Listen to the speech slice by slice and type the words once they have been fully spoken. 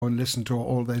and listen to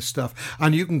all their stuff.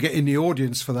 And you can get in the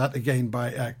audience for that again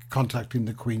by contacting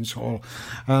the Queen's Hall.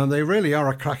 They really are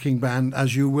a cracking band,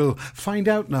 as you will find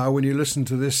out now when you listen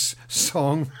to this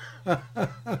song.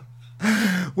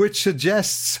 Which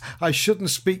suggests I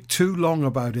shouldn't speak too long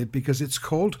about it, because it's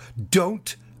called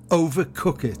Don't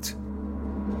Overcook It.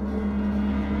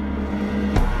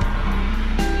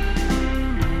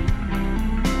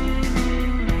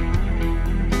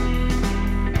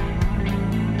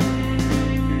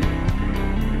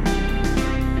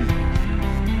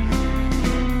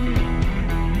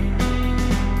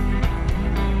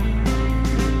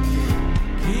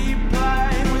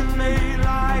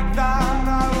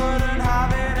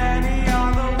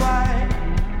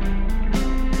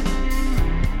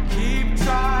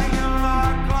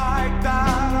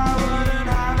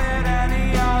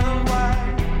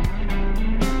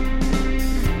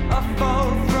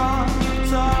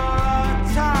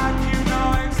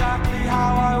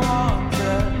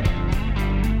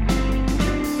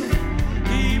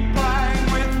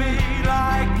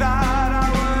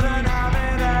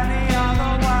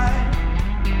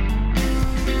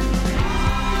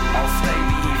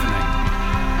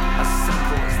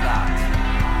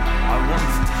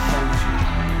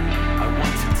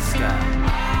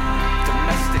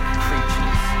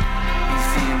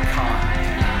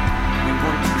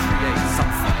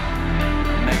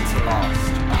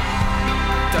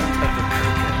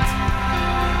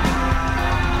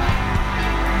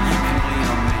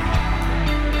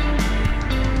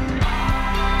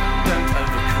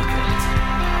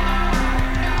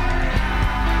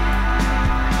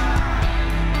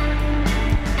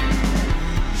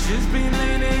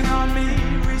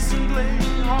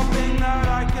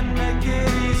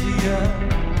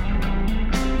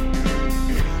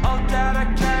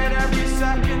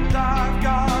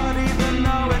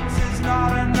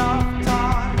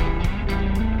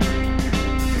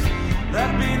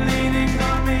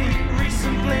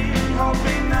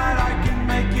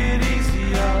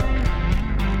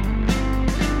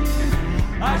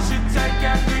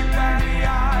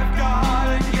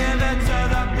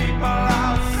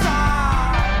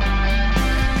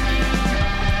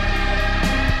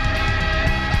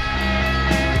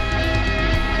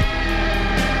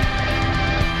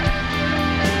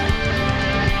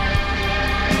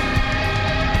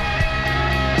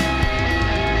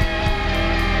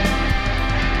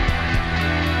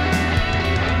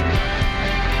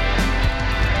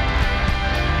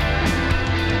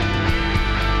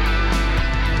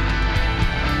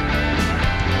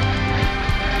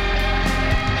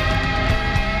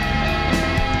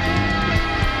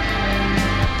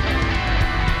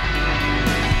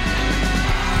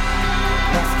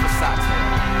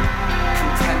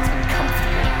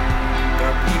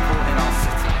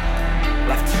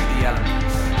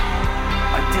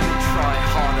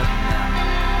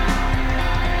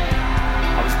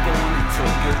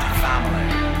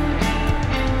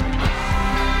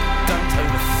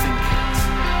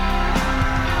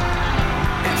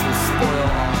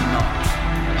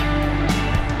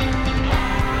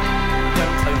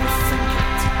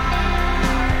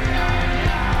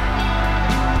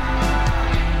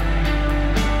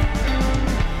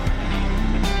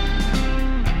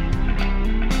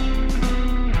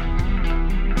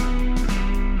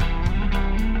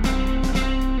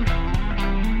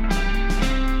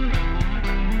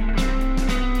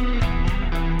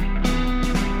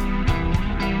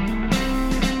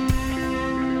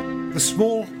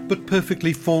 Small but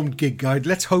perfectly formed gig guide.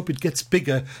 Let's hope it gets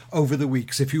bigger over the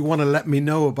weeks. If you want to let me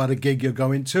know about a gig you're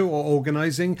going to or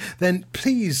organising, then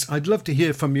please, I'd love to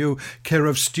hear from you. Care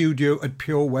of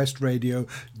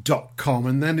studio@purewestradio.com,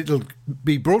 and then it'll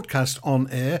be broadcast on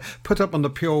air, put up on the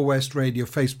Pure West Radio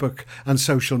Facebook and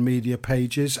social media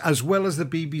pages, as well as the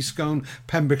BB Skone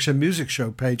Pembrokeshire Music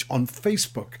Show page on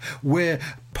Facebook, where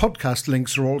podcast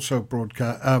links are also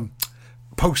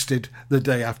posted the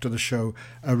day after the show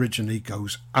originally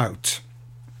goes out.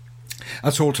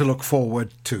 That's all to look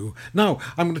forward to. Now,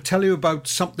 I'm going to tell you about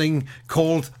something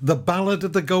called The Ballad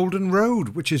of the Golden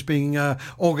Road, which is being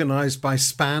organised by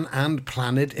Span and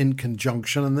Planet in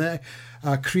conjunction, and they're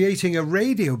creating a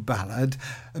radio ballad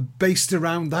based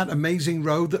around that amazing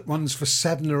road that runs for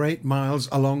 7 or 8 miles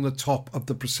along the top of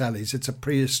the Preselles. It's a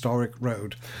prehistoric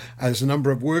road. There's a number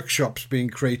of workshops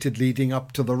being created leading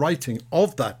up to the writing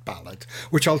of that ballad,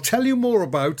 which I'll tell you more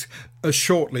about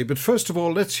shortly. But first of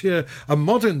all, let's hear a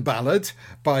modern ballad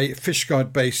by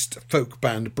Fishguard-based folk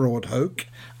band Broadhoak,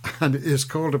 and it is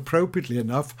called, appropriately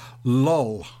enough,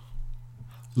 Lol.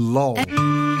 Lol.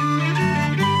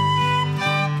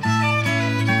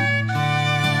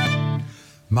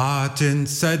 Martin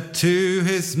said to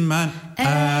his man,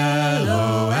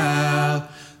 LOL.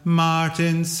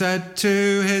 Martin said to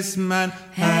his man,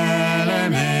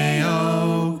 LMAO.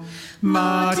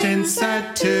 Martin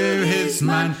said to his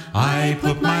man, I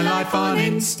put my life on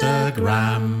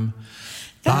Instagram.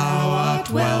 Thou art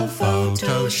well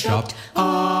photoshopped,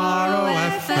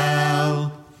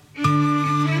 ROFL.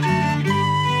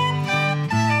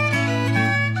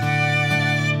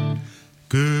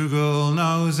 Google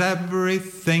knows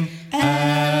everything,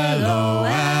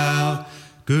 LOL.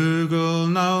 Google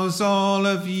knows all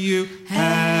of you,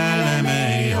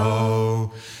 LMAO.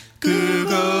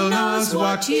 Google knows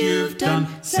what you've done,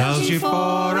 sells you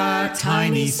for a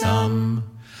tiny sum.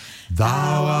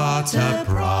 Thou art a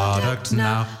product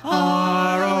now,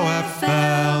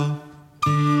 ROFL.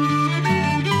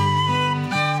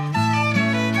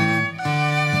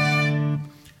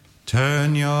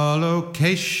 Turn your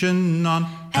location on,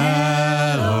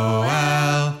 LOL.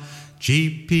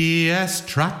 GPS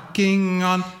tracking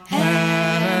on,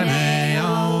 LMAO.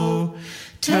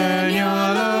 Turn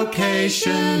your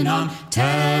location on,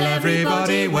 tell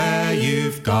everybody where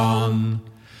you've gone.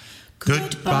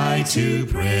 Goodbye to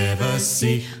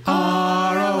privacy,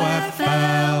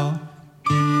 ROFL.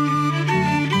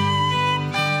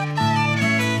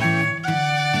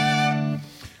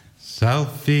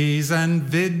 Selfies and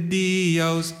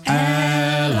videos,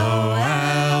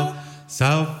 LOL.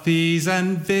 Selfies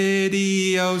and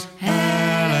videos,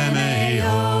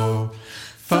 LMAO.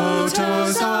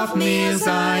 Photos of meals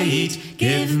I eat,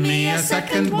 give me a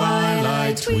second while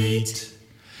I tweet.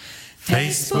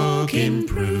 Facebook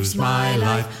improves my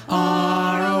life,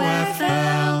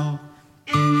 ROFL.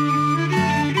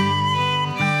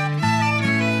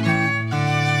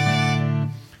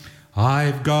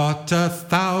 I've got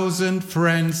 1,000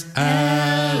 friends,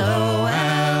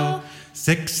 LOL.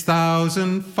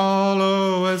 6,000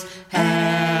 followers,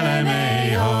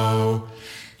 LMAO.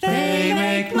 They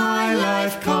make my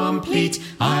life complete.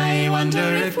 I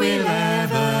wonder if we'll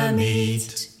ever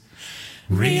meet.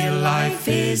 Real life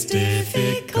is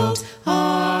difficult,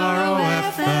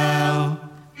 ROFL.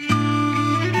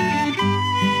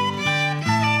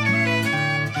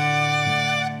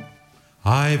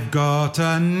 I've got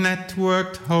a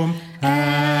networked home,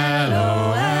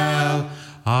 LOL.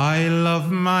 I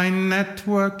love my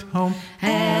networked home,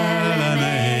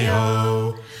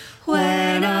 LMAO.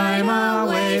 When I'm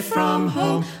away from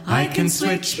home, I can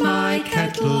switch my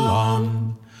kettle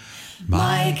on.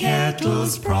 My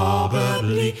kettle's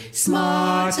probably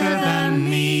smarter than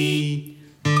me.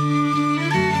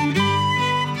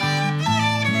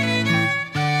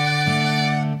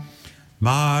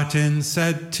 Martin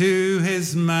said to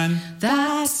his man,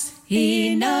 that's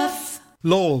enough.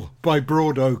 Lol by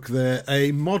Broad Oak there,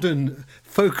 a modern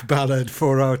folk ballad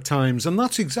for our times, and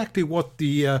that's exactly what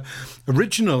the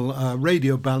original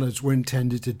radio ballads were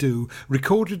intended to do,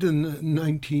 recorded in the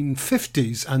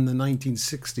 1950s and the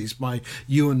 1960s by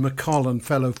Ewan MacColl and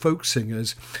fellow folk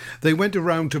singers. They went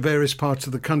around to various parts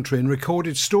of the country and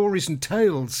recorded stories and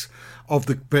tales of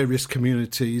the various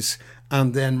communities,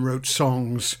 and then wrote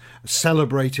songs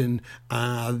celebrating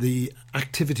the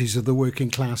activities of the working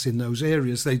class in those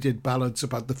areas. They did ballads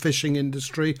about the fishing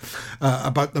industry,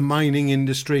 about the mining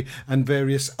industry, and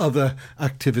various other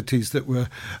activities that were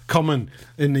common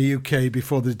in the UK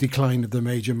before the decline of the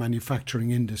major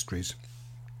manufacturing industries.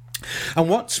 And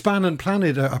what Span and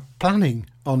Planet are planning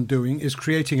on doing is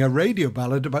creating a radio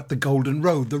ballad about the Golden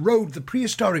Road, the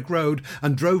prehistoric road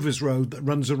and Drovers Road that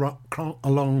runs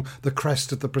along the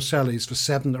crest of the Preselles for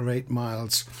 7 or 8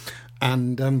 miles.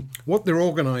 And what they're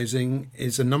organising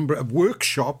is a number of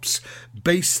workshops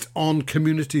based on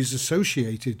communities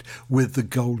associated with the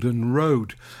Golden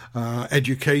Road.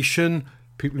 Education,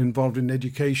 people involved in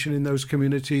education in those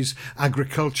communities,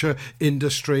 agriculture,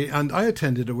 industry. And I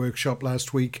attended a workshop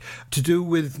last week to do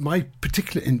with my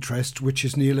particular interest, which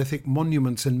is Neolithic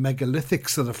monuments and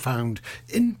megalithics that are found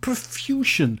in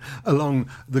profusion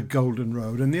along the Golden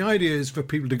Road. And the idea is for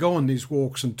people to go on these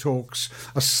walks and talks,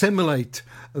 assimilate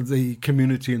the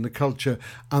community and the culture,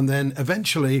 and then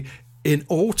eventually in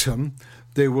autumn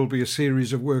there will be a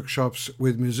series of workshops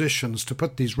with musicians to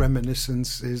put these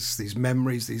reminiscences, these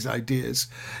memories, these ideas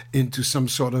into some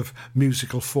sort of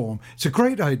musical form. It's a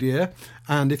great idea,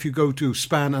 and if you go to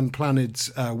Span and Planet's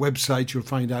website, you'll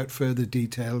find out further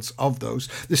details of those.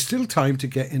 There's still time to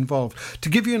get involved. To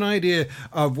give you an idea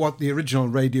of what the original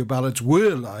radio ballads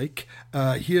were like,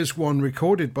 here's one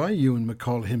recorded by Ewan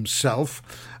MacColl himself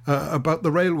about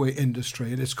the railway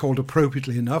industry, and it's called,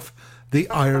 appropriately enough, The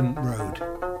Iron Road.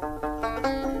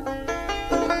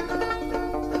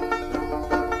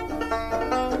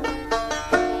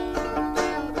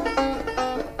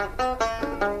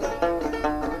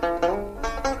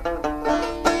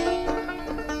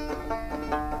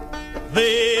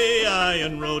 The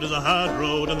iron road is a hard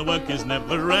road and the work is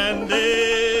never ending.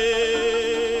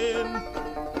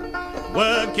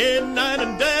 Working night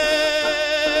and day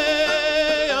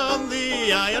on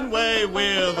the iron way,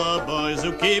 we're the boys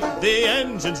who keep the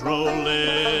engines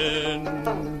rolling.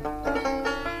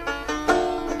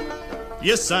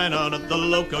 You sign on at the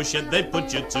loco shed, they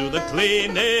put you to the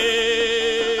cleaning.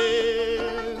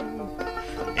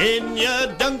 In your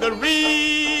dungarees,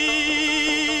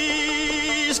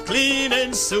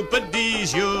 cleaning super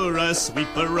D's, you're a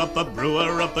sweeper up, a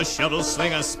brewer up, a shovel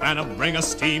slinger, spanner, bring a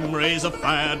steam, raise a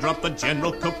fire, drop a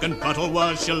general, cook and bottle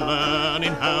wash, you're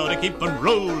learning how to keep 'em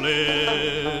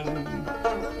rolling.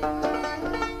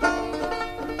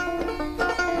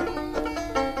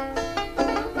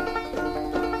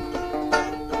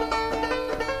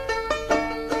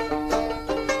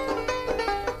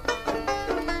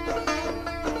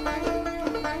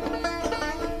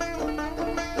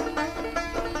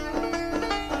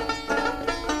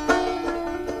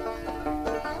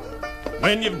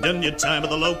 When you've done your time at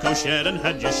the loco shed and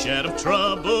had your share of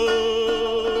trouble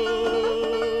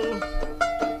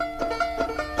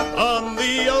on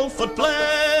the old footplate,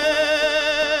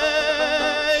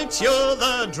 you're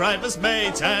the driver's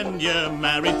mate and you're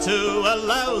married to a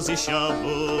lousy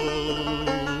shovel.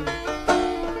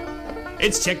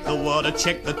 It's check the water,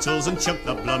 check the tools and chuck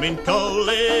the bloomin' coal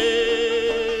in.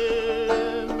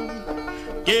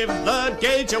 Give the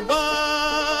gauge a wipe,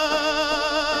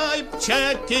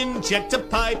 check, inject a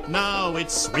pipe. Now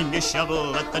it's swing a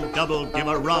shovel at the double, give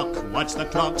a rock, watch the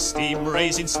clock, steam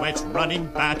raising, sweat running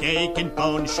back, aching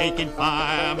bone, shaking,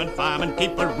 fireman,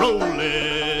 keep it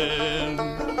rolling.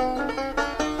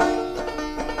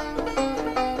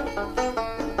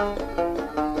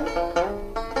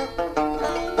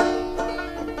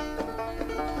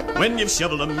 When you've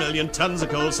shoveled 1,000,000 tons of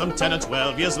coal some 10 or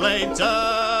 12 years later,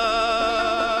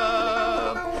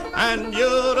 and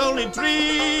your only dream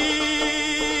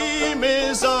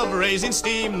is of raising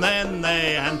steam, then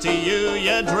they hand to you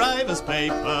your driver's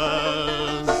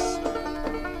papers.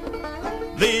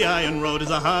 The iron road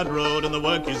is a hard road and the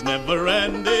work is never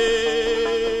ending.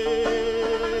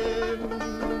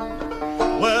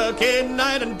 Working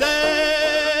night and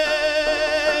day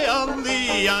on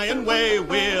the iron way,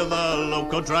 we're the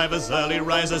loco drivers, early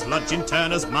risers, lodging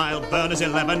turners, mile burners,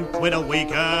 11 quid a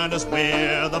week earners.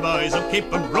 We're the boys who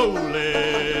keep 'em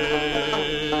rolling.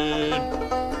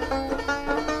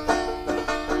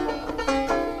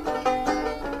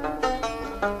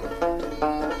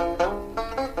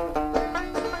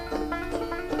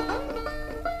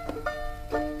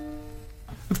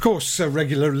 Of course,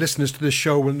 regular listeners to this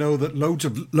show will know that loads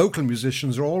of local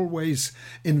musicians are always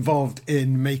involved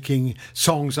in making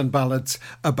songs and ballads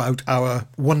about our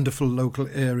wonderful local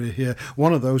area here.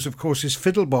 One of those, of course, is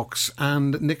Fiddlebox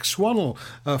and Nick Swannell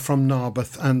from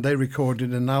Narberth, and they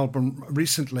recorded an album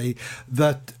recently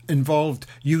that involved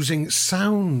using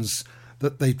sounds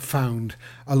that they'd found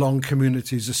along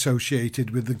communities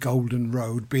associated with the Golden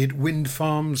Road, be it wind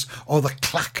farms or the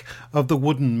clack of the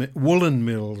woolen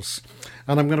mills.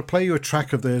 And I'm going to play you a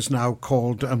track of theirs now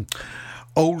called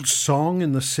Old Song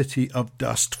in the City of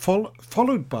Dust,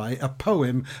 followed by a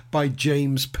poem by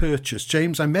James Purchase.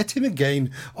 James, I met him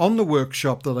again on the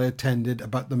workshop that I attended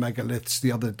about the megaliths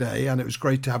the other day, and it was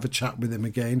great to have a chat with him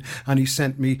again, and he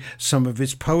sent me some of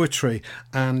his poetry,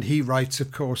 and he writes,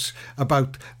 of course,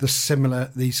 about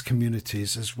these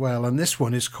communities as well, and this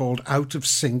one is called Out of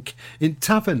Sync in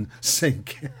Tavern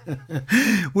Sink,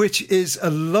 which is a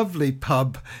lovely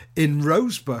pub in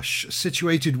Rosebush,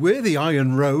 situated where the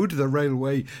Iron Road, the railway,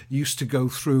 used to go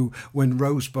through when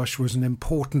Rosebush was an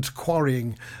important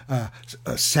quarrying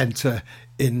centre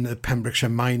in the Pembrokeshire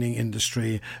mining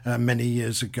industry many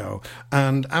years ago.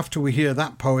 And after we hear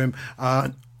that poem,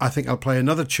 I think I'll play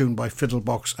another tune by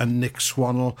Fiddlebox and Nick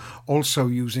Swannell, also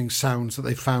using sounds that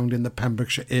they found in the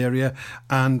Pembrokeshire area,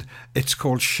 and it's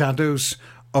called Shadows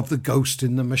of the Ghost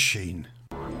in the Machine.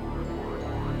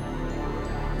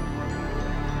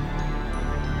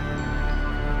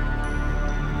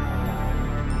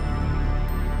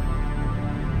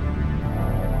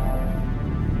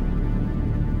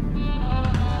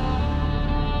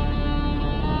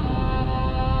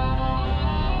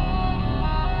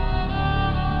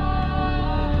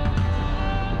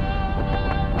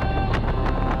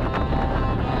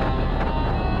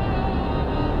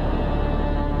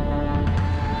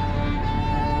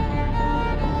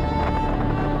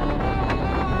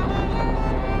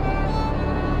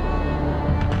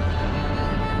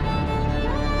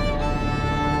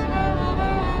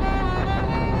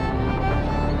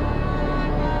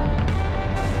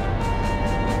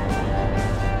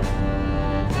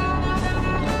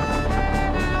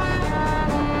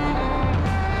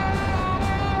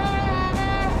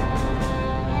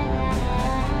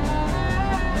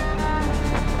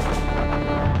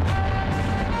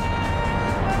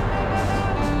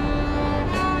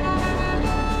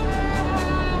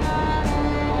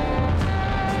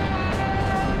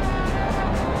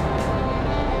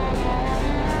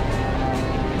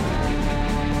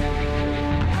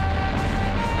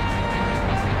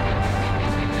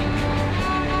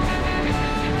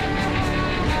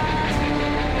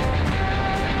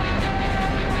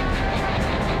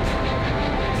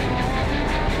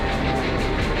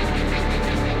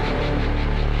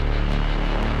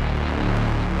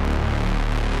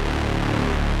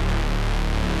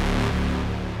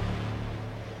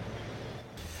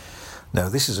 Now,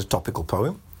 this is a topical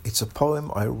poem. It's a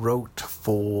poem I wrote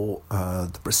for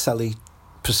the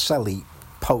Preseli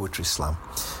Poetry Slam,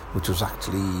 which was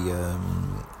actually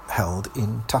held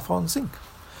in Taff-on-Zinc.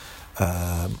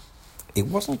 It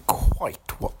wasn't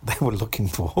quite what they were looking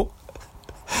for.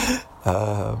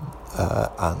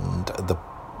 And the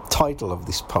title of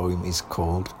this poem is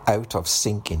called Out of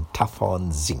Sync in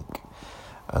Taff-on-Zinc.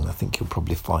 And I think you'll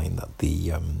probably find that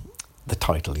the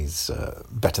title is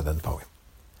better than the poem.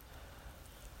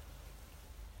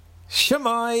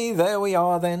 Shemai, there we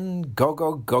are then. Go,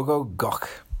 go, go, go, gock.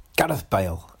 Gareth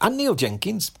Bale and Neil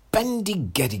Jenkins,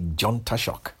 Bendigedig John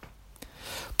Tashock.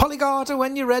 Polly Carter,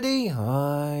 when you're ready.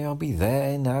 Aye, I'll be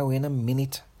there now in a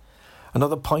minute.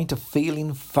 Another pint of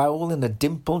feeling foul in a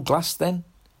dimpled glass then,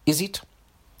 is it?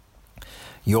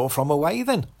 You're from away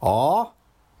then? Ah,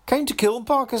 came to Kiln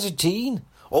Park as a teen.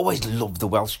 Always loved the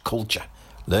Welsh culture.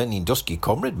 Learning dusky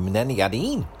comrade Mnenny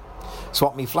Adeen.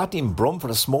 Swapped me flat in Brum for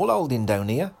a small holding down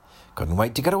here. Couldn't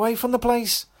wait to get away from the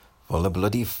place. Full of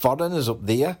bloody foreigners up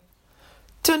there.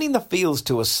 Turning the fields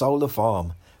to a solar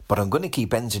farm. But I'm going to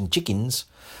keep hens and chickens.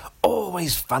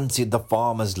 Always fancied the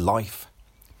farmer's life.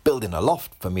 Building a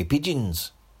loft for me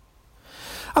pigeons.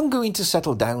 I'm going to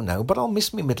settle down now, but I'll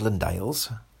miss me Midland Dales.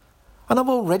 And I've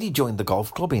already joined the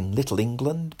golf club in Little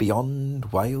England,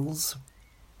 beyond Wales.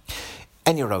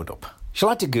 Any road up. Shall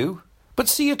I to go? But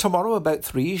see you tomorrow about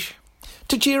 3ish.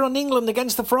 To cheer on England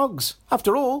against the frogs.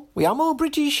 After all, we are more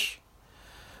British.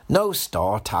 No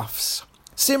star taffs.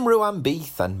 Simru and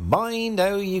Beath, and mind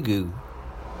how you go.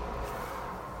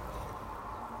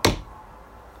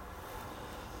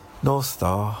 No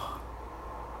star,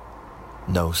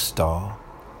 no star,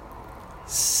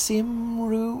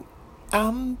 Simru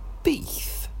and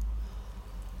Beath.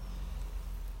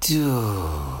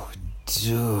 Do.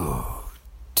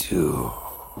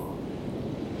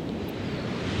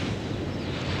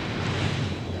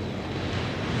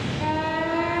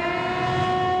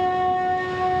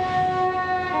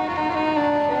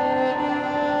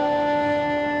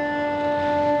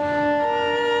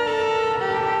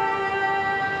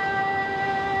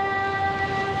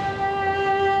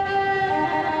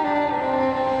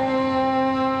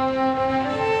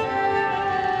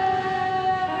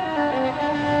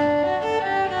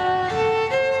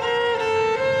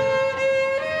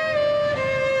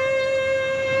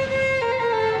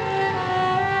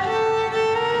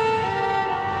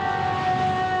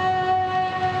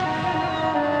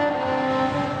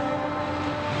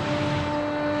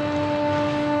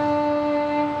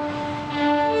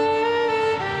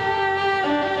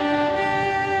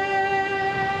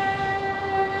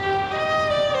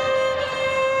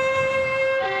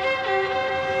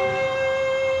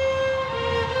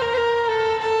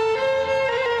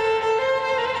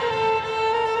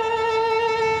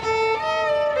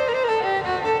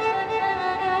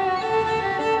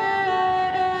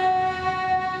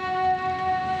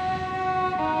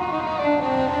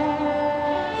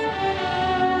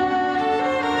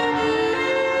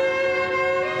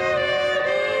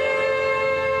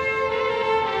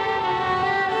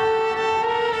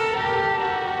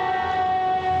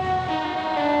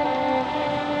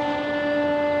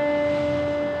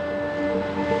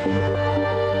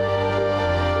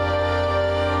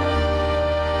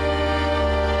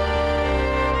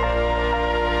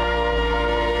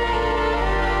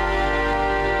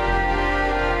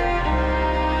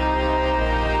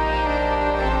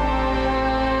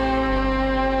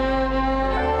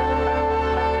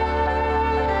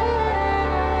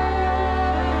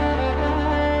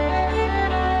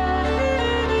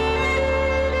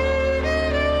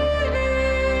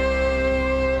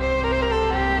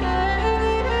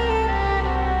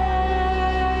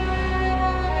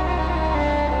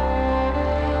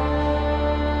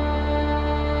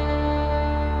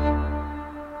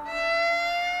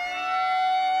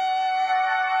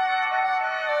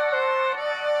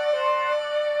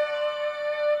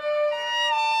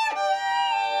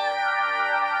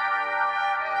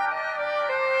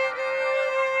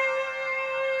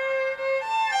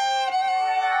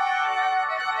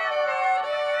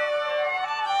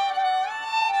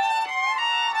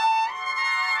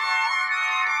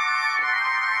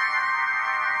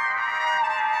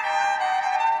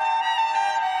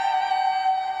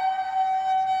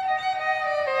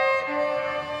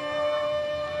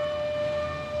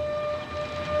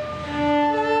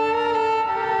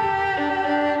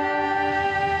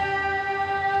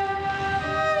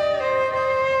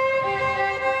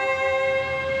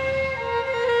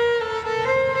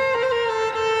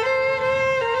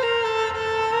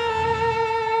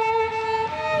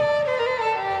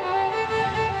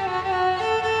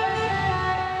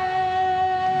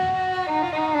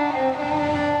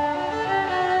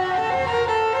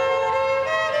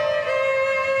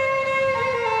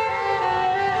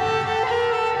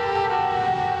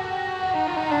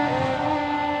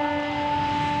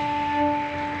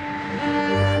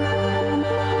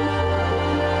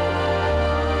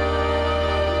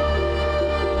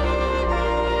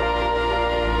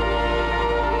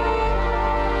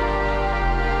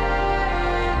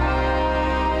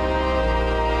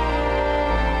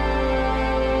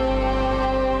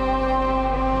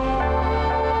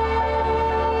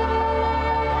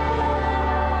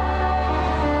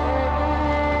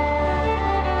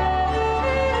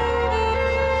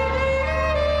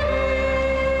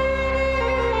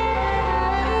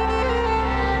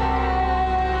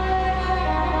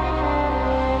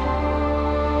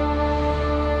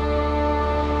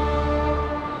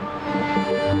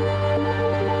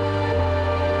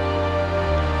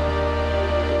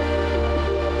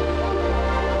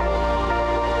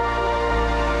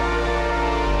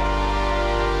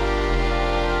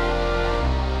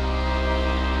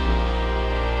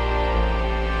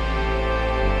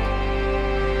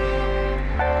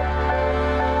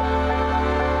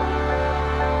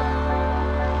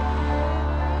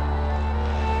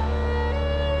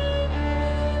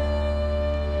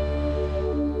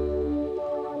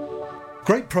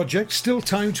 Great project, still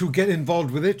time to get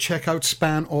involved with it. Check out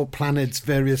Span or Planet's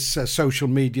various social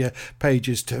media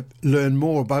pages to learn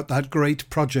more about that great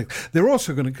project. They're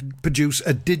also going to produce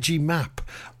a digi-map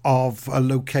of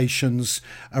locations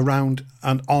around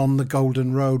and on the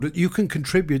Golden Road that you can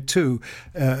contribute to.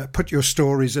 Put your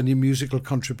stories and your musical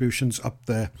contributions up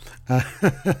there.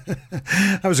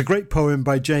 That was a great poem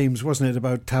by James, wasn't it,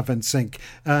 about Tavern Sink?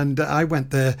 And I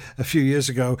went there a few years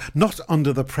ago, not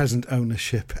under the present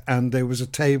ownership, and there was a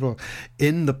table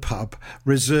in the pub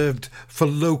reserved for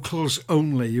locals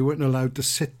only. You weren't allowed to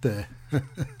sit there.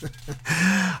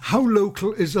 How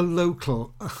local is a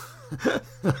local?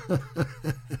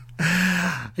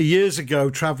 Years ago,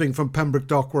 travelling from Pembroke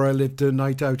Dock, where I lived, a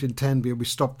night out in Tenby, we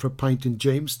stopped for a pint in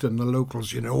Jamestown. The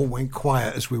locals, all went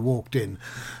quiet as we walked in.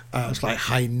 It was like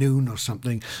high noon or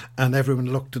something, and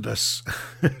everyone looked at us.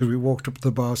 We walked up to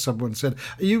the bar, someone said,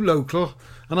 "Are you local?"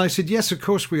 And I said, "Yes, of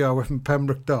course we are, we're from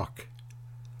Pembroke Dock."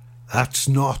 "That's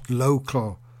not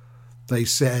local," they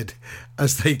said,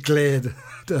 as they glared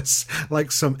at us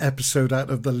like some episode out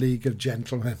of the League of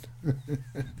Gentlemen.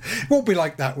 It won't be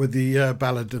like that with the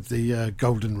Ballad of the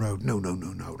Golden Road. No.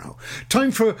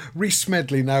 Time for Rhys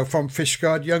Medley now from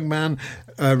Fishguard. Young man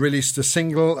released a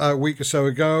single a week or so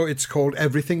ago. It's called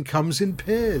Everything Comes in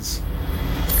Pairs.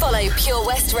 Follow Pure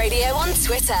West Radio on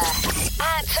Twitter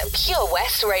 @Pure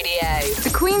West Radio.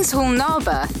 The Queen's Hall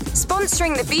Narber,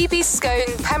 sponsoring the BB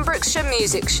Skone Pembrokeshire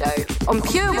Music Show on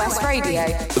Pure West Radio.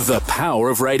 The power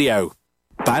of radio.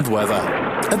 Bad weather.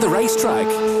 At the racetrack.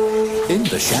 In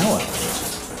the shower.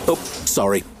 Oh,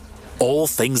 sorry. All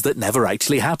things that never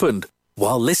actually happened.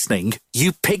 While listening,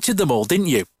 you pictured them all, didn't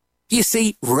you? You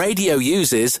see, radio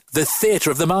uses the theatre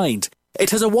of the mind.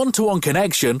 It has a one-to-one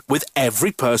connection with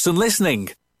every person listening.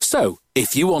 So,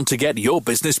 if you want to get your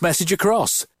business message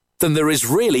across, then there is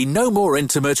really no more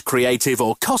intimate, creative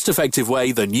or cost-effective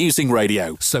way than using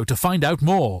radio. So to find out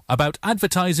more about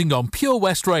advertising on Pure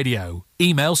West Radio,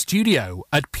 email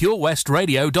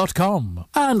studio@purewestradio.com.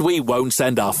 And we won't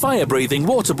send our fire-breathing,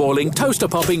 water-boiling,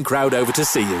 toaster-popping crowd over to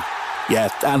see you. Yeah,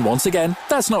 and once again,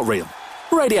 that's not real.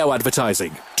 Radio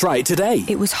advertising. Try it today.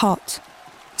 It was hot,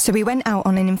 so we went out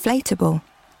on an inflatable.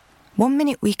 1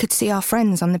 minute we could see our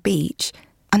friends on the beach,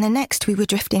 and the next we were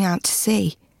drifting out to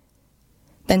sea.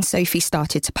 Then Sophie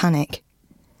started to panic.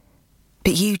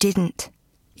 But you didn't.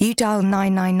 You dialed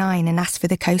 999 and asked for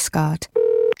the Coast Guard.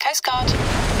 Coast Guard.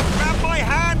 Grab my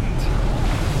hand!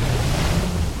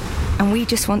 And we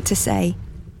just want to say,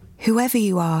 whoever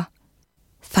you are,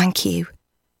 thank you.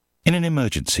 In an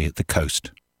emergency at the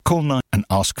coast, call 9 and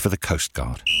ask for the Coast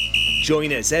Guard.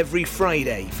 Join us every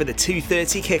Friday for the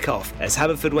 2:30 kickoff as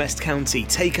Haverfordwest County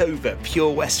take over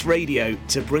Pure West Radio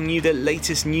to bring you the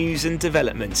latest news and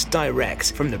developments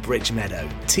direct from the Bridge Meadow.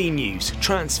 Team news,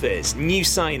 transfers, new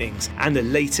signings and the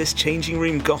latest changing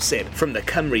room gossip from the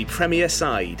Cymru Premier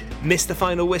side. Miss the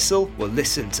final whistle? Well,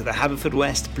 listen to the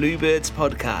Haverfordwest Bluebirds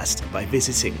podcast by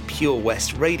visiting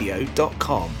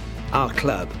purewestradio.com. Our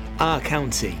club, our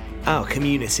county, our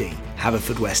community.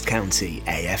 Haverfordwest County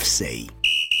AFC.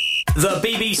 The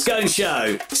BB Skone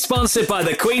Show, sponsored by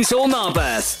the Queen's Hall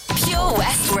Narberth. Pure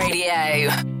West Radio.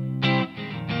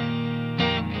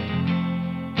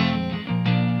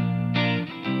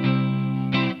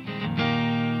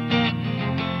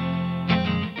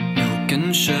 Milk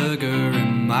and sugar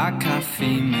in my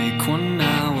coffee, make one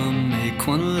now and make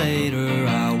one later.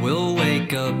 I will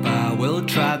wake up, I will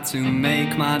try to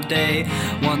make my day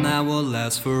one that will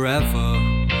last forever.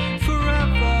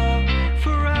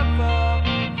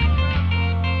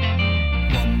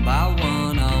 By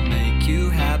one, I'll make you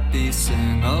happy.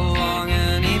 Sing along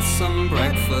and eat some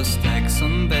breakfast, eggs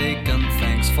and bacon.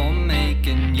 Thanks for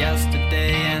making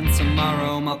yesterday and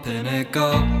tomorrow my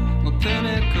pinnacle, my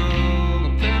pinnacle,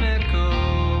 my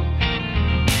pinnacle.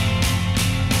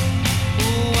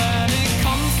 When it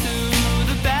comes to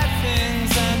the bad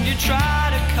things and you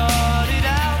try to cut it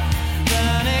out,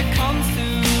 then it comes to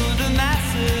the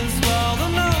masses. Well,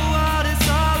 they'll know what it's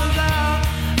all about.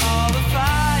 All the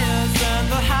fires and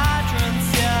the hydrants,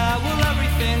 yeah, well,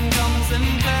 everything comes in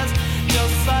pairs,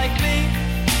 just like me.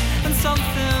 And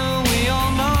something we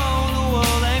all know, the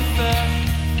world ain't fair.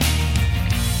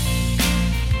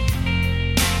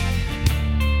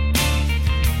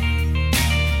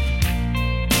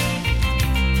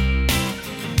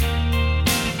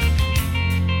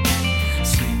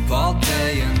 Sleep all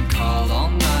day and call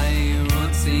all night,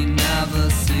 routine never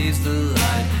sees the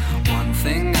light. One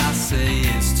thing I say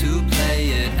is to play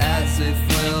it as if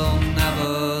we'll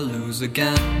never lose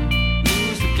again.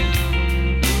 Lose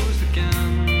again, lose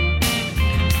again.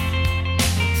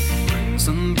 Rings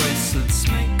and bracelets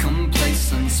make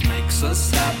complacence, makes us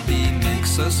happy,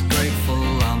 makes us grateful.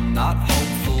 I'm not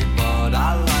hopeful, but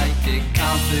I like it.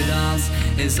 Confidence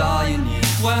is all you need.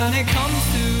 When it comes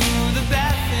to the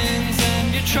bad things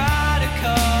and you try to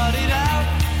cut it out,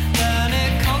 then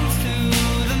it comes to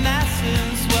the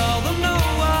masses, well, they'll know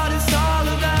what it's all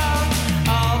about.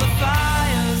 All the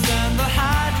fires and the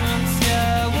hydrants,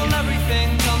 yeah, well,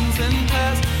 everything comes in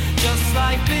pairs, just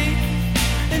like me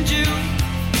and you.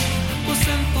 Well,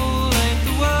 simple ain't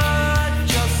the word,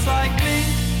 just like me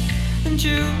and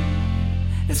you.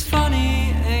 It's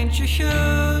funny, ain't you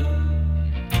should?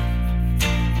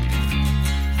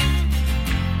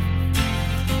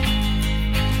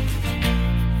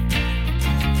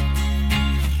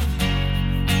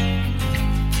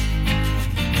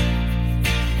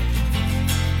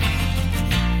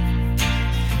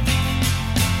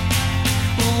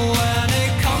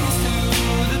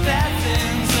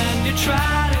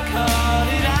 Try to cut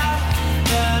it out,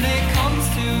 then it comes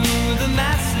to the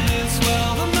masses,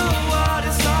 well, they'll know what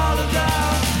it's all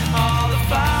about. All the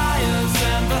fires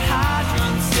and the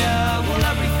hydrants, yeah, well,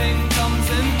 everything comes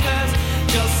in pairs,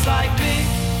 just like me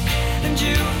and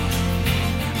you.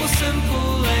 Well,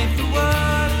 simple ain't the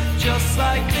word, just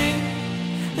like me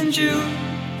and you.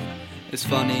 It's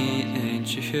funny,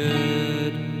 ain't you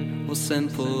heard? Well,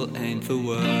 simple ain't the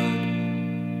word.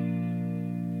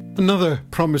 Another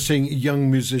promising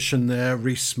young musician there,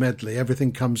 Rhys Smedley.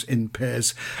 Everything comes in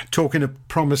pairs. Talking of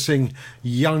promising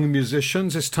young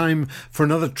musicians, it's time for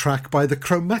another track by the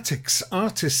Chromatics,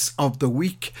 Artists of the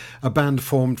Week, a band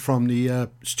formed from the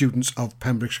students of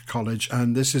Pembrokeshire College.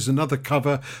 And this is another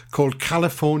cover called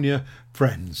California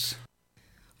Friends.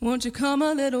 Won't you come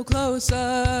a little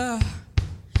closer?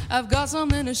 I've got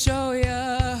something to show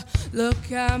ya. Look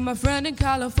at my friend in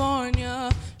California.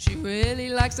 She really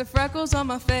likes the freckles on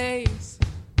my face.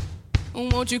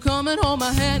 Won't you come and hold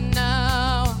my hand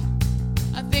now?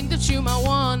 I think that you might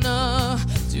wanna.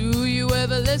 Do you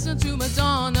ever listen to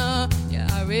Madonna? Yeah,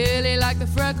 I really like the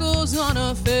freckles on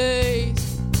her face.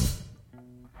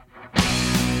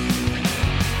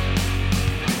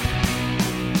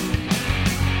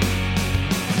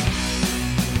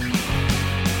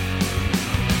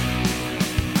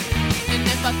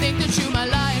 I think that you might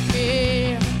like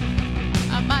me.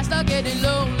 I might start getting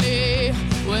lonely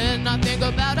when I think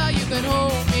about how you can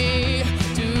hold me.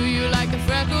 Do you like the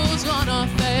freckles on her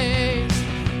face?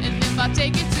 And if I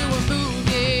take you to a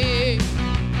movie,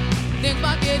 think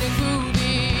about getting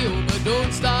groovy. Oh, but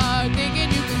don't start thinking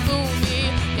you can fool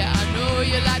me. Yeah, I know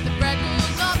you like the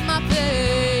freckles on my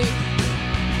face.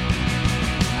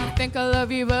 I think I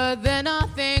love you, but then I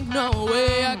think, no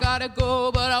way, I gotta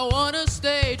go, but I wanna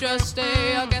stay, just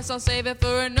stay. I guess I'll save it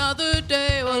for another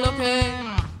day, well, okay.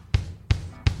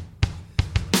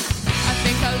 I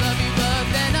think I love you, but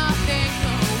then I think,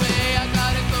 no way, I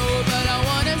gotta go, but I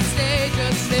wanna stay,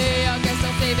 just stay. I guess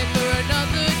I'll save it for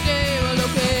another day, well,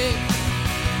 okay.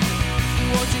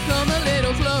 Won't you come a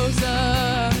little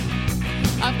closer?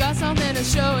 I've got something to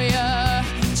show ya.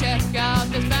 Check out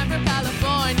this band from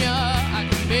California. I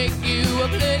can make you a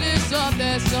playlist of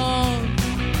their songs.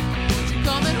 Won't you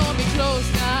come and hold me close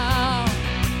now?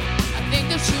 I think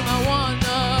that you might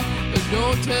wanna, but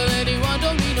don't tell anyone,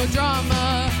 don't need no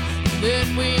drama.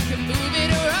 Then we can move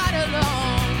it right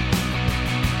along.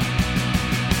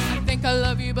 I think I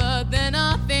love you, but then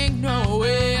I think, no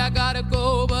way, I gotta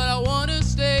go, but I wanna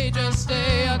stay, just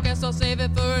stay. I guess I'll save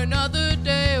it for another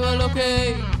day, well,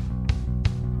 okay.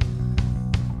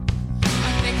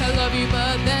 I love you,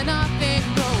 but then I think,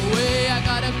 no way, I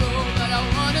gotta go, but I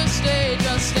wanna stay,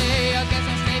 just stay. I guess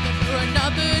I'll save it for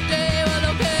another day, well,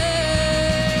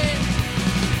 okay.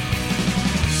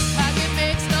 I get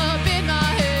mixed up in my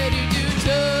head, you do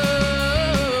too.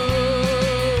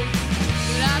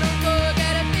 But I don't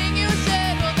forget a thing you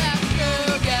said, well, that's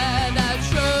true, yeah, that's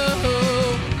true.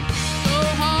 So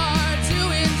hard to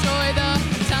enjoy the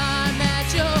time that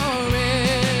you're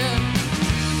in.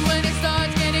 When it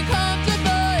starts getting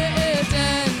comfortable, it's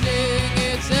ending.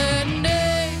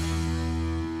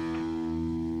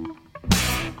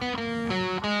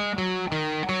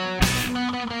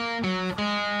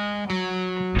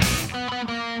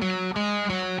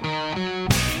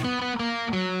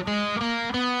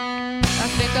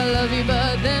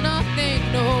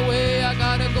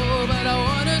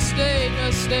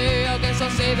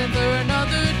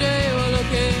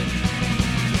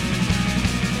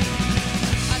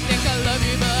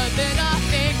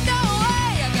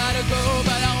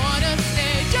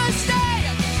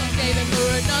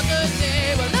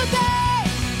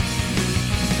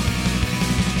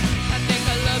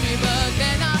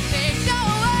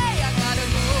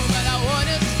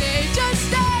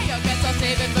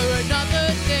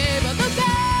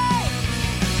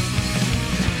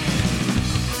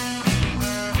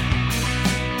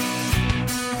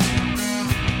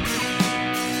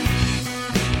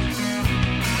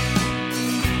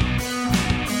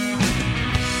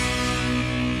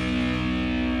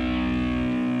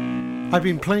 I've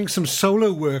been playing some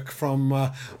solo work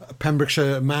from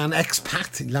Pembrokeshire man,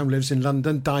 expat, he now lives in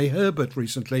London, Di Herbert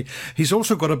recently. He's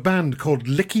also got a band called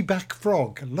Lickieback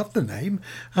Frog. I love the name.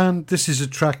 And this is a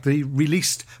track that he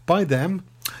released by them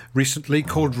recently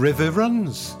called River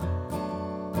Runs.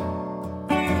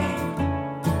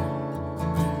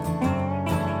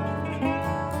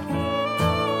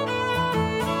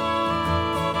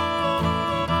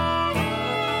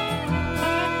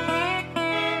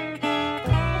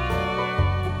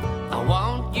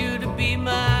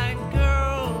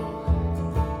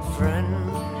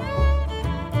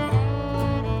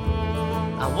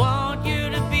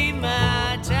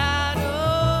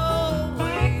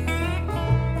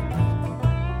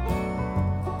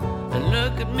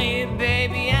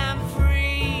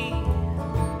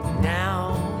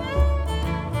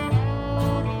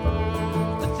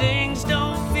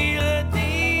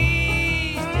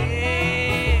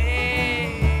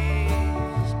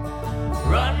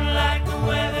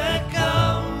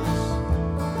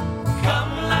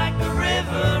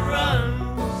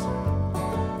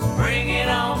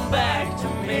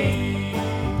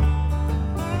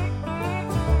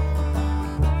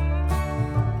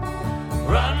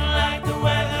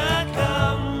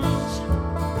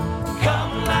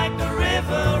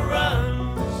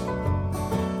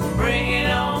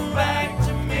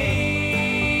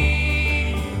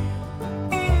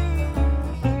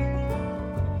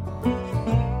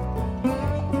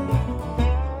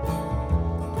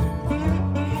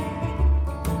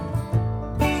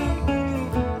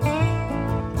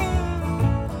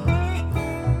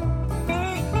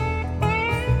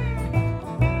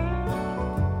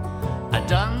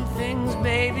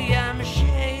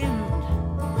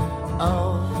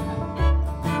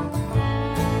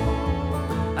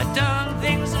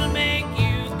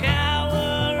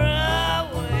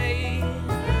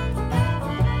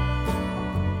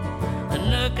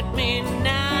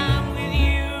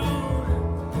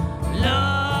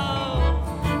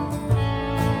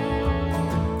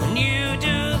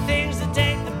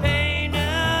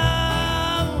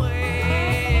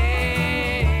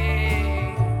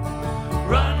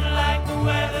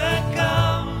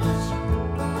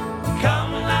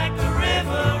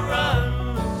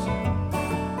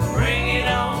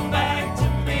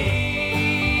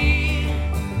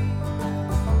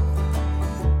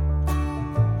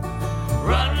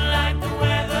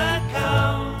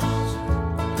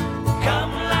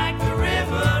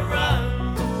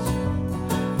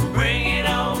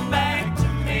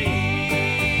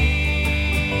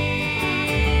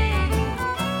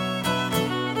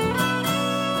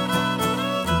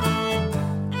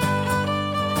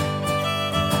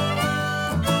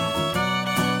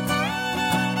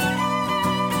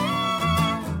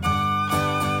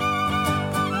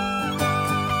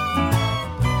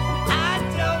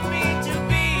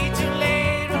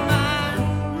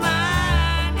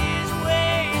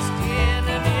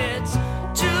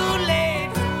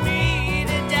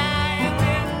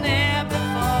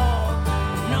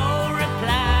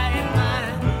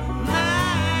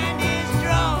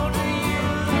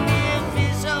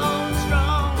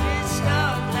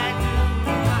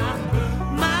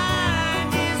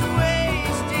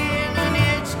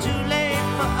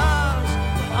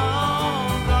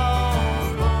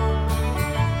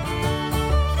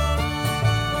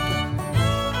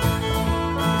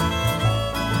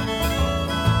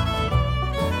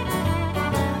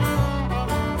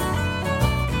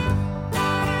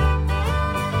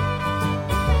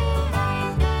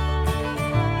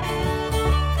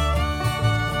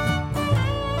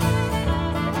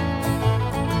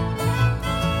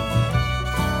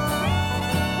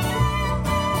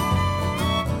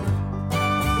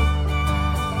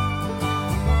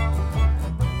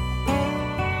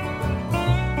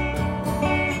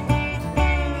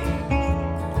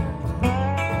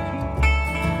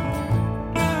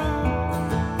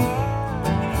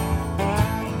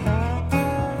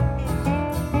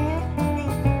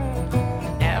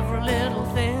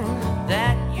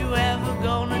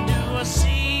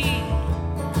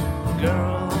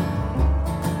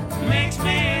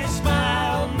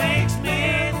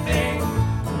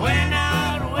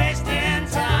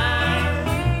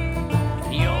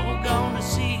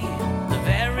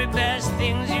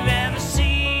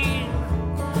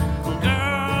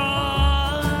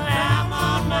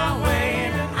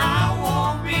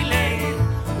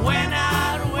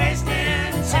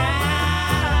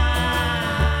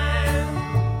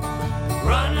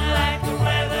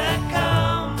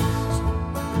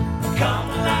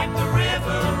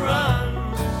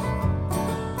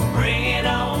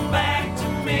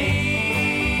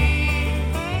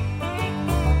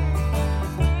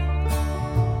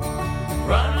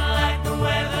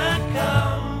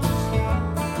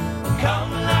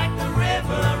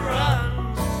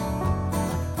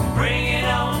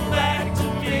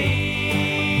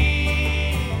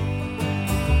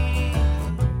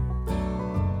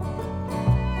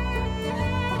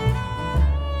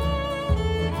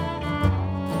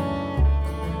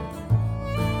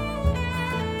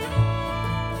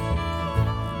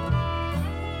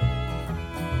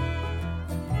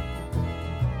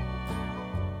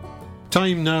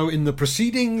 time now in the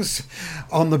proceedings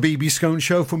on the BB Skone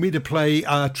Show for me to play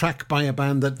a track by a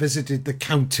band that visited the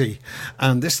county,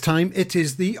 and this time it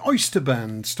is the Oyster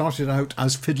Band. Started out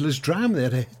as Fiddler's Dram. They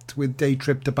had a hit with Day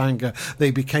Trip to Bangor.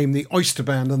 They became the Oyster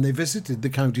Band and they visited the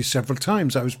county several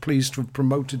times. I was pleased to have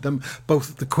promoted them both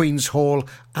at the Queen's Hall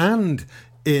and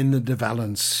in the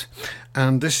Valence.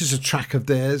 And this is a track of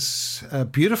theirs, a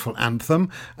beautiful anthem,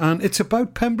 and it's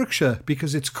about Pembrokeshire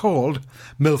because it's called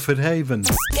Milford Haven.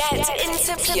 Get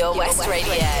into Pure West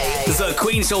Radio. The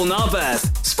Queen's Hall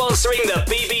Narberth, sponsoring the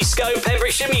BB Skone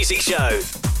Pembrokeshire Music Show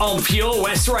on Pure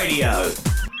West Radio.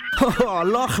 Oh,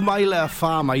 Lochmeyler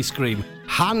Farm Ice Cream.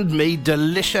 Handmade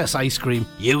delicious ice cream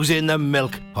using the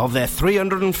milk of their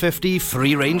 350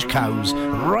 free-range cows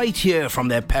right here from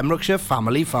their Pembrokeshire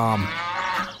family farm.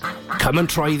 Come and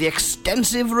try the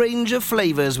extensive range of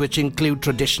flavours which include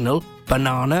traditional,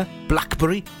 banana,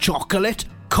 blackberry, chocolate,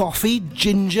 coffee,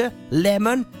 ginger,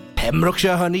 lemon,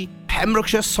 Pembrokeshire honey,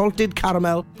 Pembrokeshire salted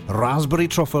caramel, raspberry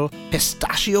truffle,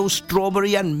 pistachio,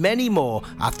 strawberry and many more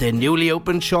at their newly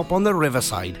opened shop on the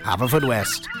Riverside,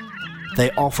 Haverfordwest. They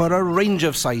offer a range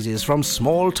of sizes from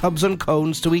small tubs and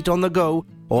cones to eat on the go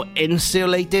or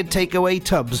insulated takeaway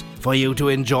tubs for you to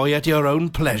enjoy at your own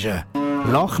pleasure.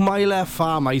 Lochmeyler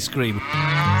Farm Ice Cream.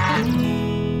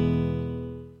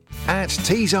 At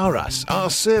Tees R Us, our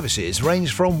services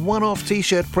range from one-off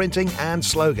t-shirt printing and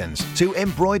slogans to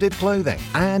embroidered clothing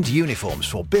and uniforms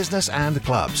for business and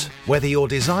clubs. Whether your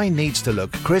design needs to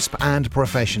look crisp and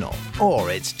professional or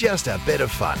it's just a bit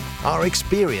of fun, our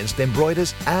experienced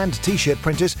embroiders and t-shirt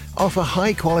printers offer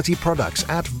high-quality products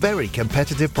at very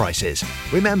competitive prices.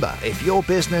 Remember, if your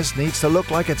business needs to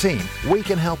look like a team, we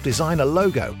can help design a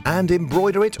logo and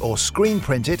embroider it or screen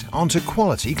print it onto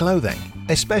quality clothing,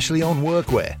 especially on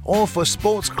workwear or for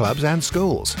sports clubs and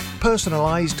schools.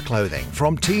 Personalised clothing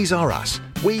from Tees R Us.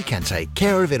 We can take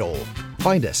care of it all.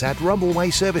 Find us at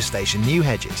Rumbleway Service Station, New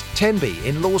Hedges, 10B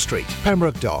in Law Street,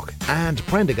 Pembroke Dock and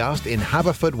Prendergast in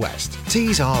Haverfordwest.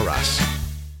 Tees R Us.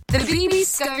 The BB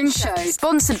Skone Show,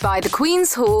 sponsored by the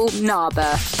Queen's Hall,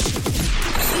 Narberth.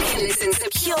 You can listen to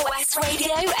Pure West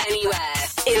Radio anywhere.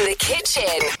 In the kitchen,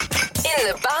 in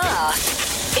the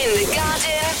bath, in the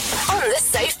garden, on the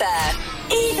sofa,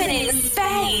 even in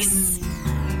space.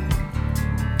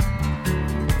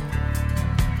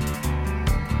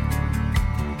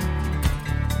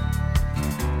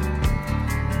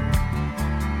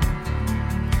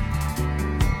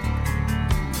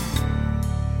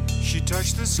 She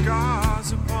touched the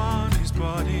scars upon his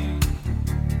body,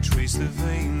 traced the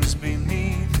veins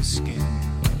beneath the skin.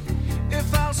 It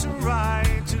felt so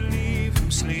right to leave him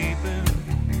sleeping,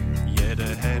 yet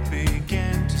her head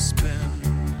began to spin.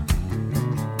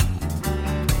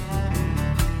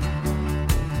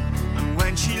 And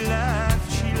when she left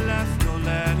no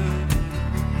letter.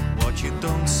 What you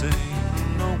don't say,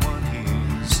 no one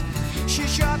hears. She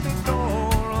shut the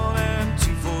door on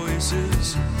empty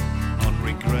voices, on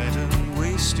regret and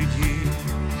wasted years.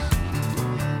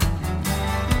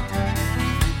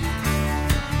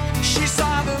 She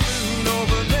saw the moon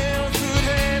over Milford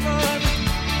Haven,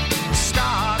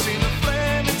 stars in a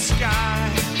flaming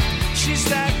sky. She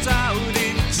stepped out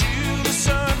into the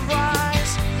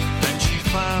sunrise, and she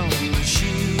found that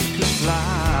she could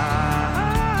fly.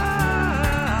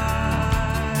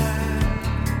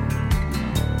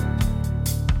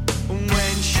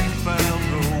 When she felt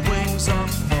her wings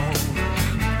unfold,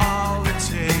 all the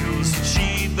tales that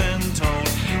she'd been told,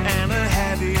 and her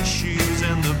heavy shoes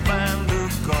and the band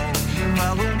of gold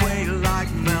fell away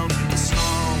like melting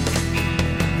snow.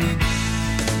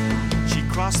 She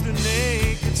crossed the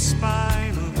naked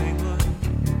spine of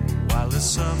England while the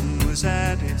sun was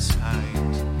at its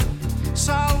height.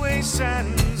 Saw waste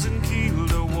sands and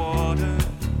keeled her water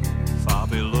far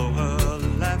below her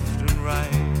left and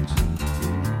right.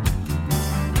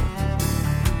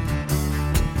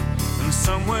 And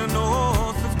somewhere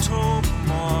north of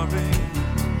Tobermory,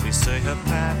 they say her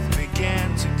path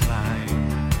began to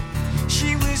climb.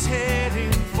 She was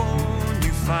heading for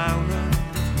Newfoundland,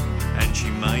 and she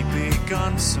might be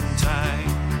gone sometime.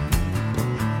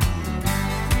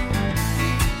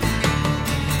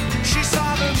 She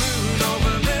saw the moon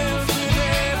over Milford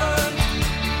Haven,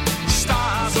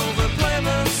 stars over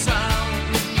Plymouth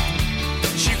Sound.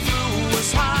 She flew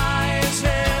as high as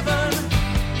heaven,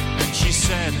 and she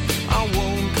said, I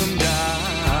won't come down.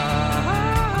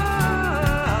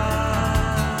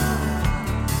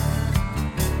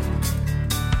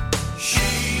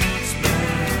 She's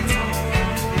been told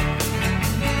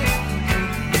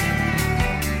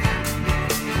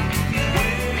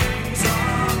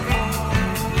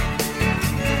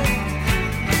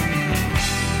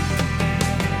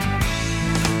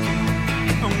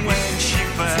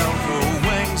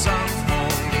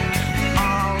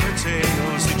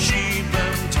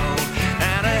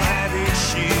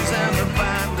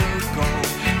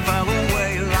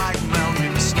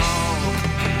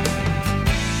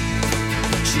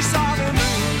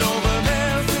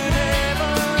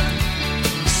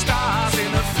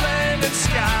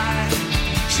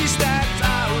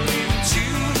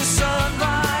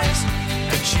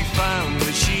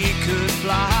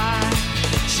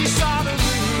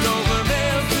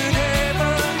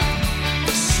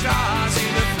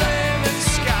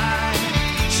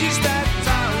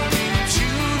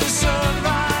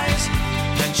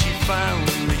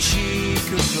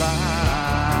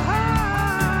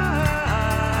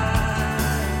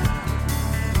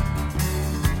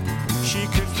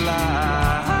could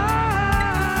fly.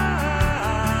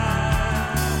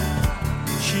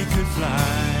 She could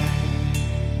fly.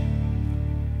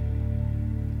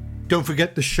 Don't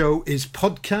forget the show is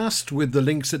podcast with the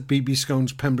links at BB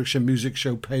Skone's Pembrokeshire Music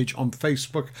Show page on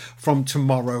Facebook from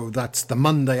tomorrow. That's the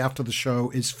Monday after the show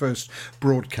is first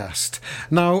broadcast.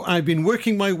 Now, I've been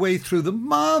working my way through the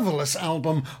marvellous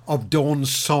album of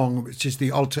Dawn's Song, which is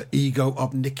the alter ego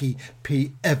of Nicky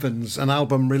P. Evans, an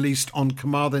album released on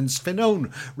Carmarthen's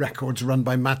Finone Records, run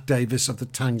by Matt Davis of the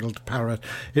Tangled Parrot.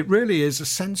 It really is a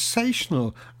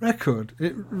sensational record.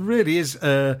 It really is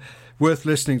worth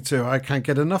listening to. I can't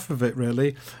get enough of it,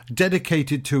 really.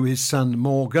 Dedicated to his son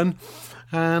Morgan.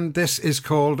 And this is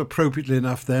called, appropriately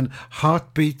enough then,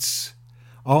 Heartbeats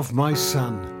of My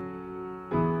Son.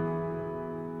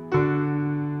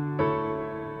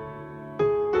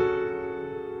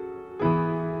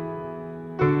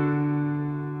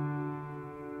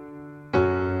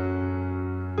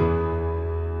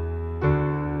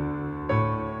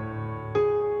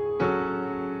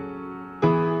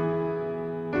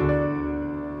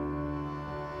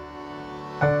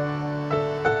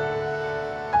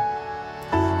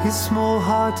 His small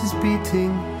heart is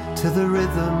beating to the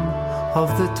rhythm of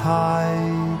the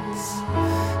tides.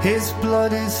 His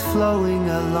blood is flowing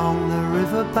along the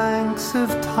riverbanks of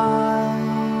time.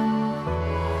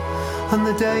 And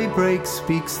the daybreak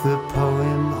speaks the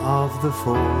poem of the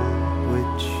fall,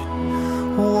 which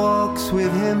walks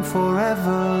with him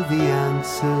forever, the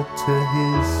answer to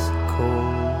his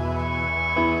call.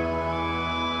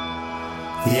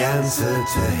 The answer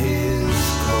to his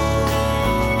call.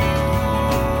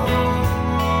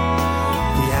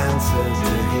 To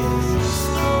his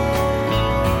call.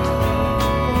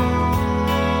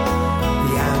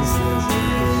 The answer to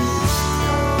his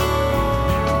call.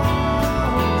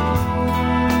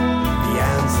 The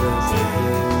answer to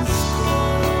his call.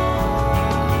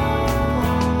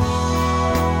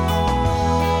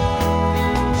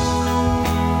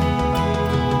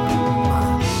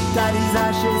 Daddy's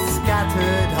ashes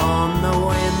scattered on the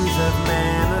winds of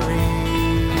memory.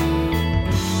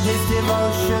 His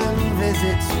devotion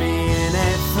visits me in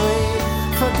every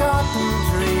forgotten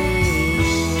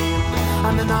dream,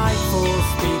 and the nightfall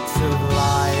speaks of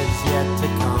lives yet to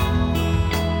come.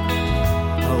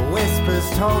 Whispers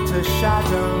told to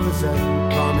shadows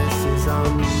and promises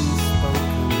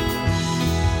unspoken.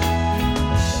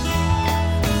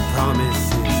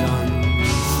 Promises unspoken.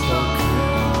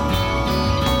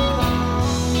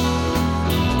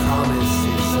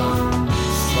 Promises unspoken.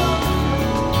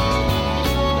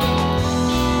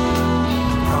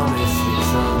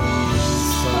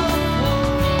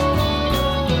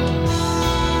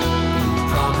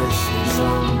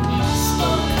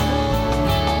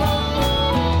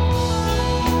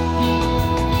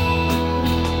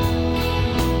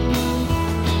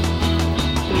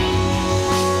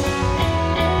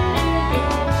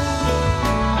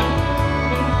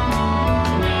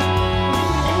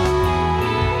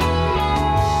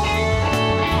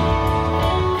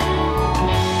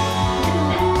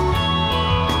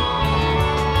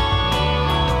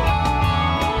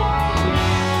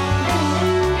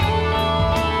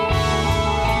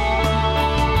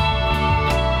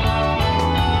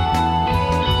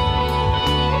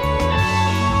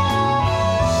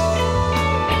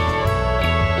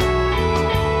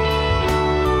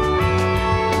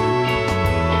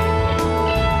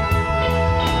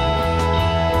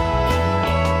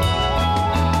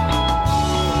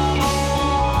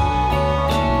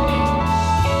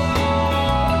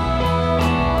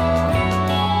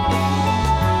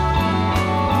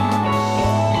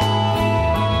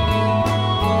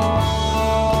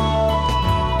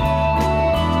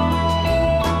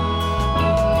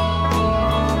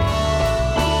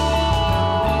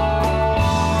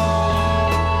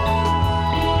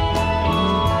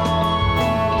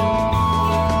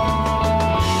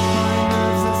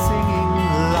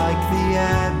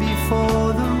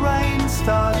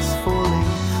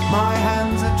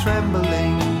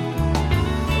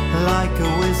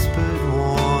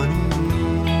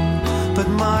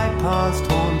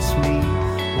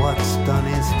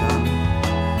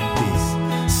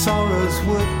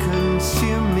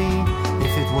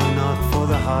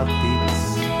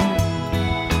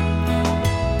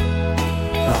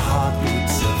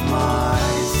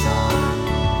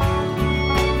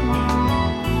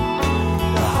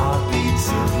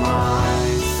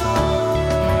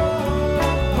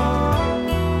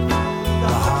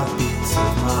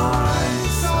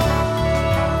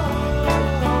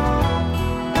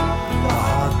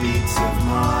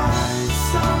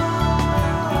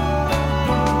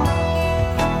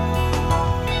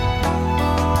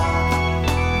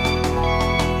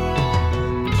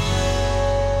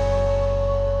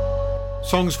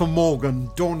 Songs from Morgan,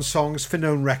 Dawn Songs,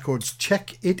 Finone Records.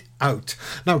 Check it out.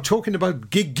 Now, talking about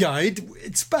Gig Guide,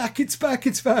 it's back.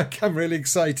 I'm really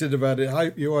excited about it. I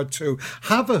hope you are too.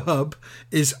 Haverhub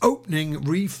is opening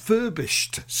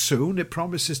refurbished soon. It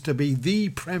promises to be the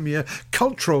premier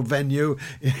cultural venue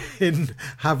in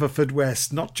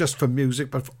Haverfordwest, not just for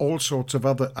music, but for all sorts of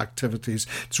other activities.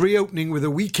 It's reopening with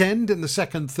a weekend in the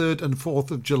 2nd, 3rd and 4th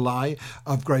of July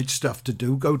of great stuff to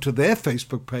do. Go to their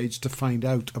Facebook page to find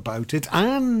out about it.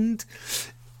 And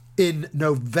in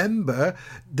November,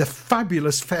 the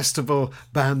fabulous festival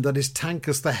band that is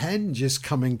Tankers the Henge is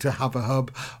coming to Haverhub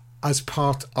as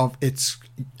part of its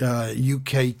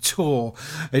UK tour.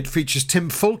 It features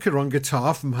Tim Fulker on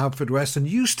guitar from Haverfordwest and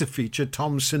used to feature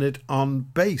Tom Sinnott on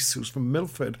bass, who's from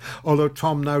Milford, although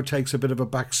Tom now takes a bit of a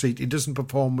back seat. He doesn't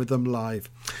perform with them live.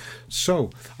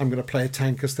 So I'm going to play a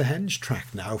Tankers the Henge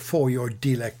track now for your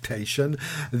delectation.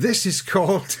 This is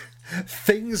called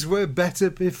Things Were Better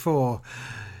Before.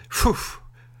 Whew.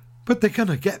 But they're going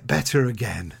to get better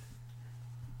again.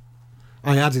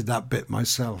 I added that bit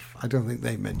myself. I don't think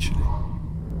they mentioned it.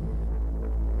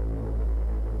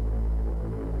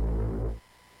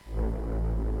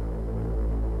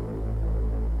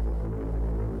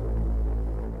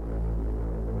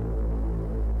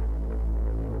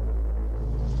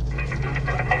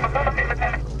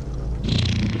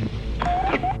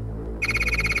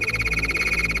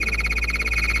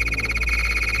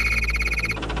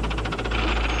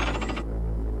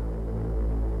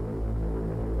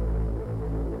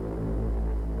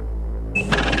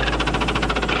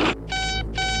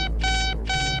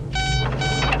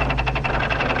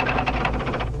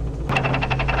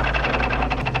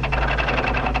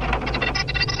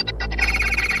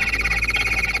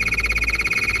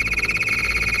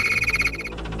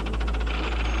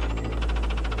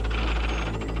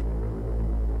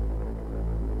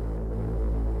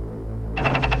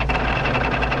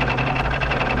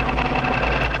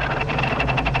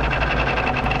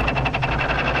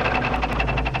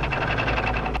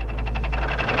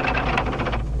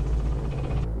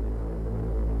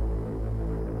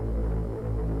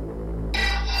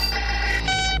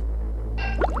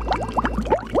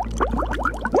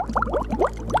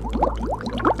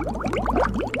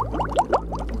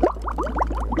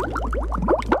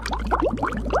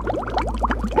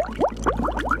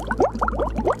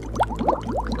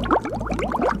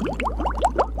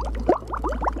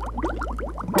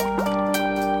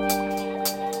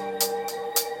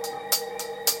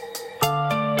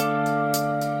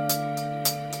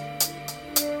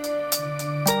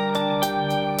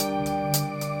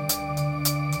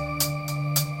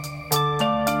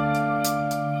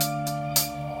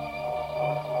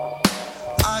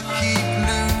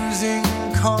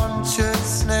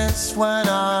 When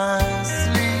I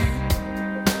sleep,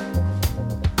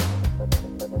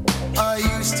 I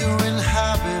used to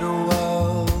inhabit a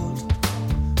world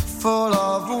full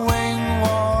of wing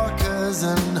walkers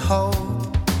and hope.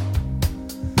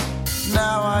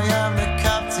 Now I am the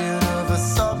captain of a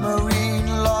submarine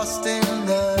lost in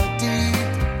the deep,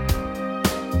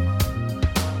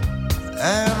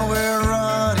 and we're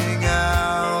running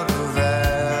out of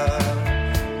air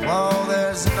while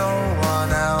there's no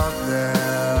one out there.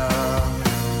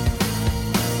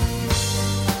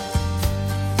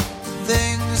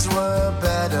 Things were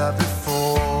better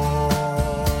before.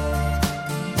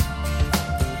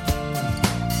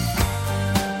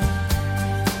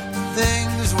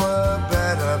 Things were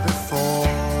better before.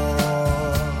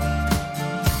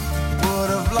 Would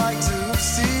have liked to have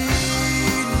seen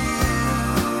you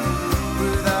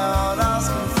without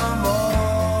asking for more.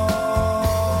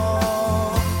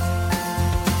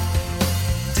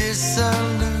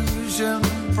 Disillusion,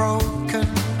 broken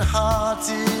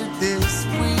hearted this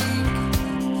week.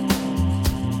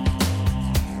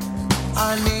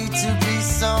 I need to be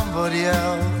somebody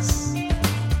else,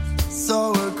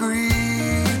 so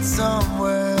agreed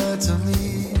somewhere to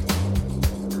meet.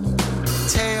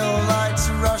 Tail lights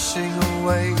rushing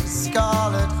away,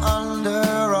 scarlet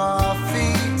under our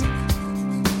feet.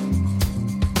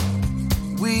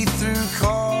 We threw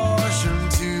caution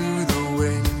to the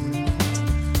wind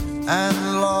and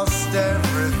lost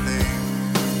everything.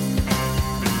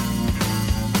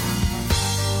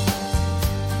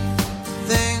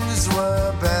 Things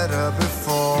were better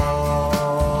before.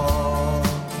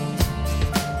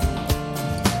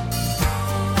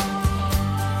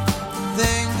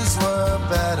 Things were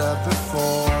better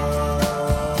before.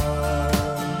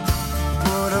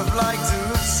 Would have liked to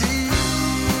have seen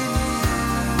you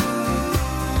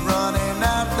running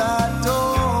out that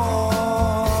door.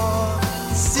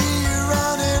 See you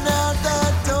running out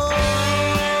that door.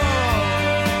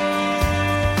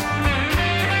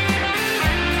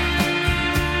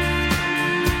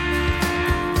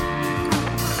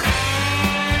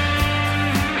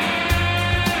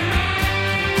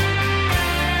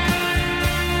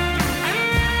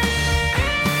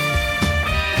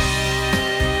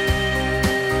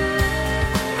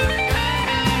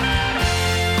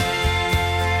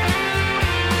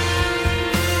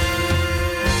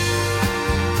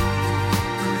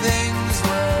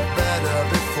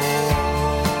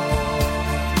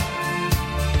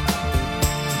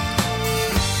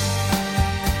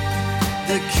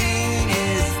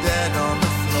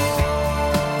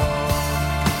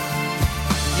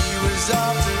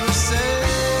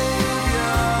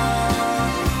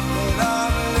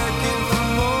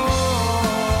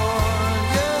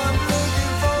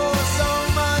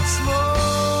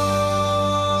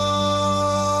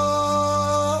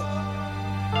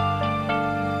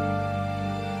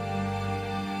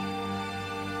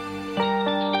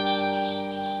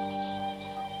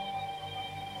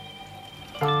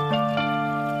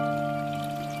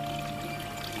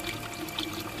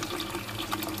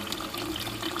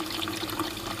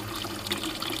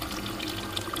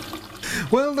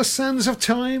 Well, the sands of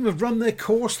time have run their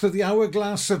course through the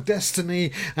hourglass of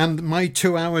destiny, and my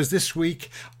 2 hours this week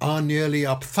are nearly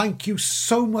up. Thank you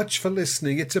so much for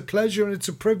listening. It's a pleasure and it's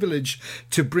a privilege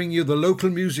to bring you the local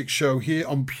music show here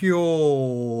on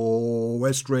Pure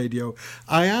West Radio.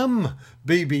 I am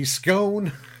BB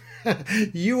Skone.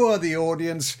 You are the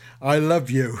audience. I love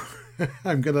you.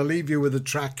 I'm going to leave you with a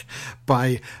track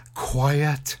by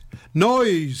Quiet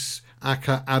Noise,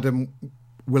 aka Adam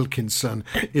Wilkinson.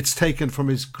 It's taken from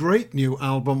his great new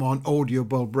album on Audio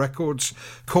Bulb Records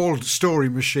called Story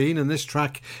Machine, and this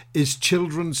track is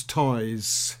Children's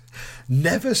Toys.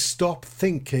 Never stop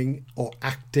thinking or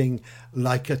acting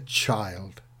like a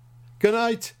child. Good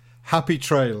night. Happy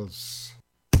trails.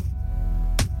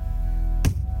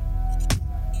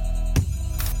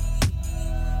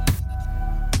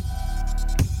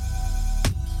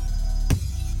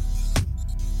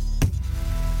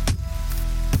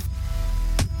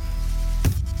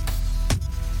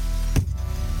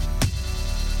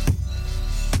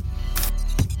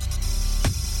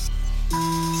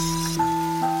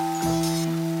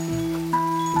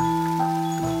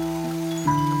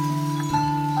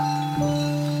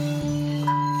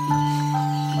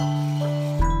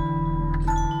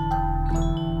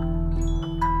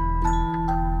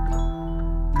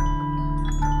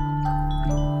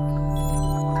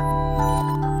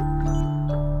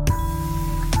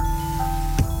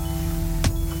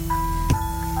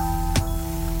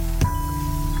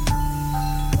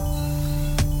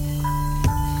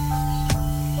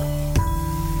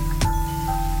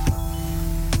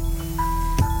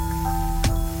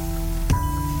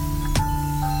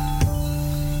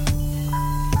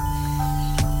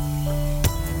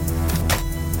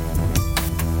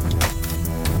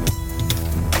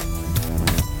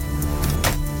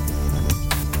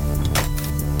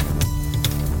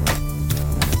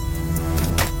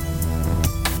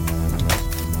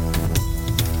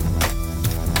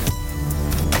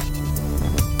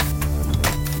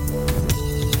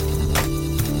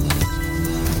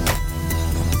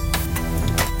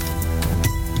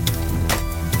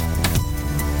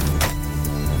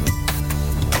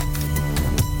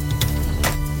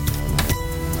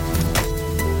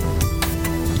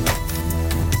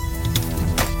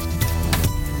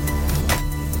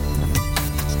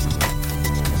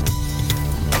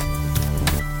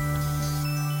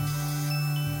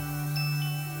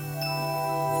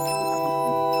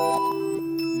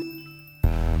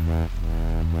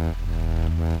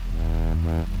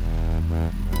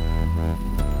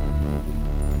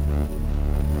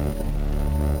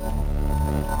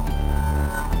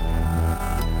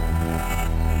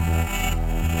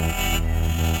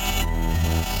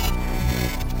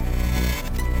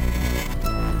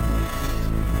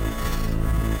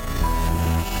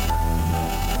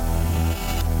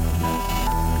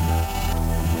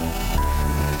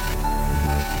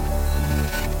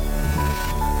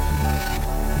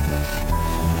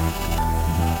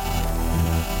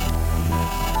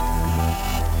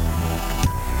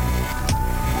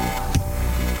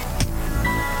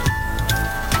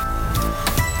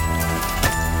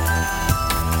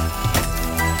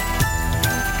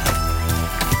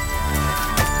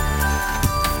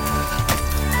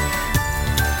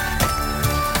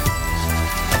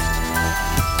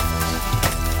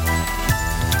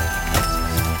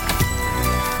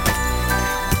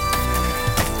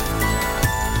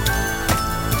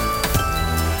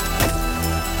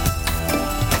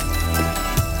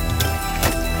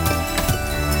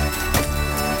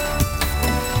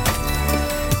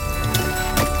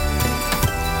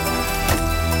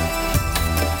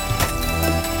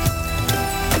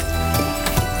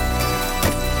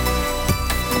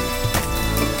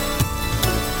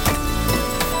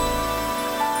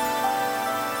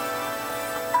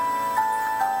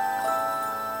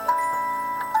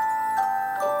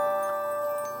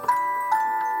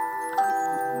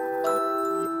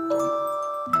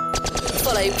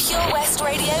 Follow Pure West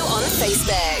Radio on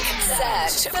Facebook.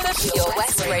 Search for Pure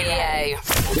West Radio.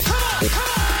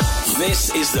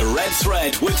 This is The Red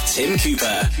Thread with Tim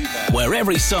Cooper, where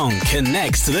every song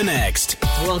connects to the next.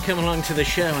 Welcome along to the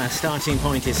show. Our starting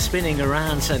point is Spinning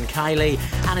Around and Kylie,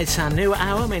 and it's our new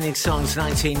hour, meaning songs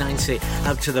 1990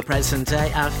 up to the present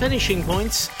day. Our finishing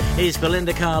point is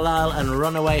Belinda Carlisle and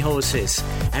Runaway Horses.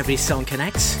 Every song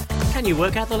connects. Can you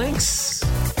work out the links?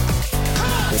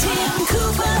 Tim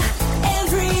Cooper.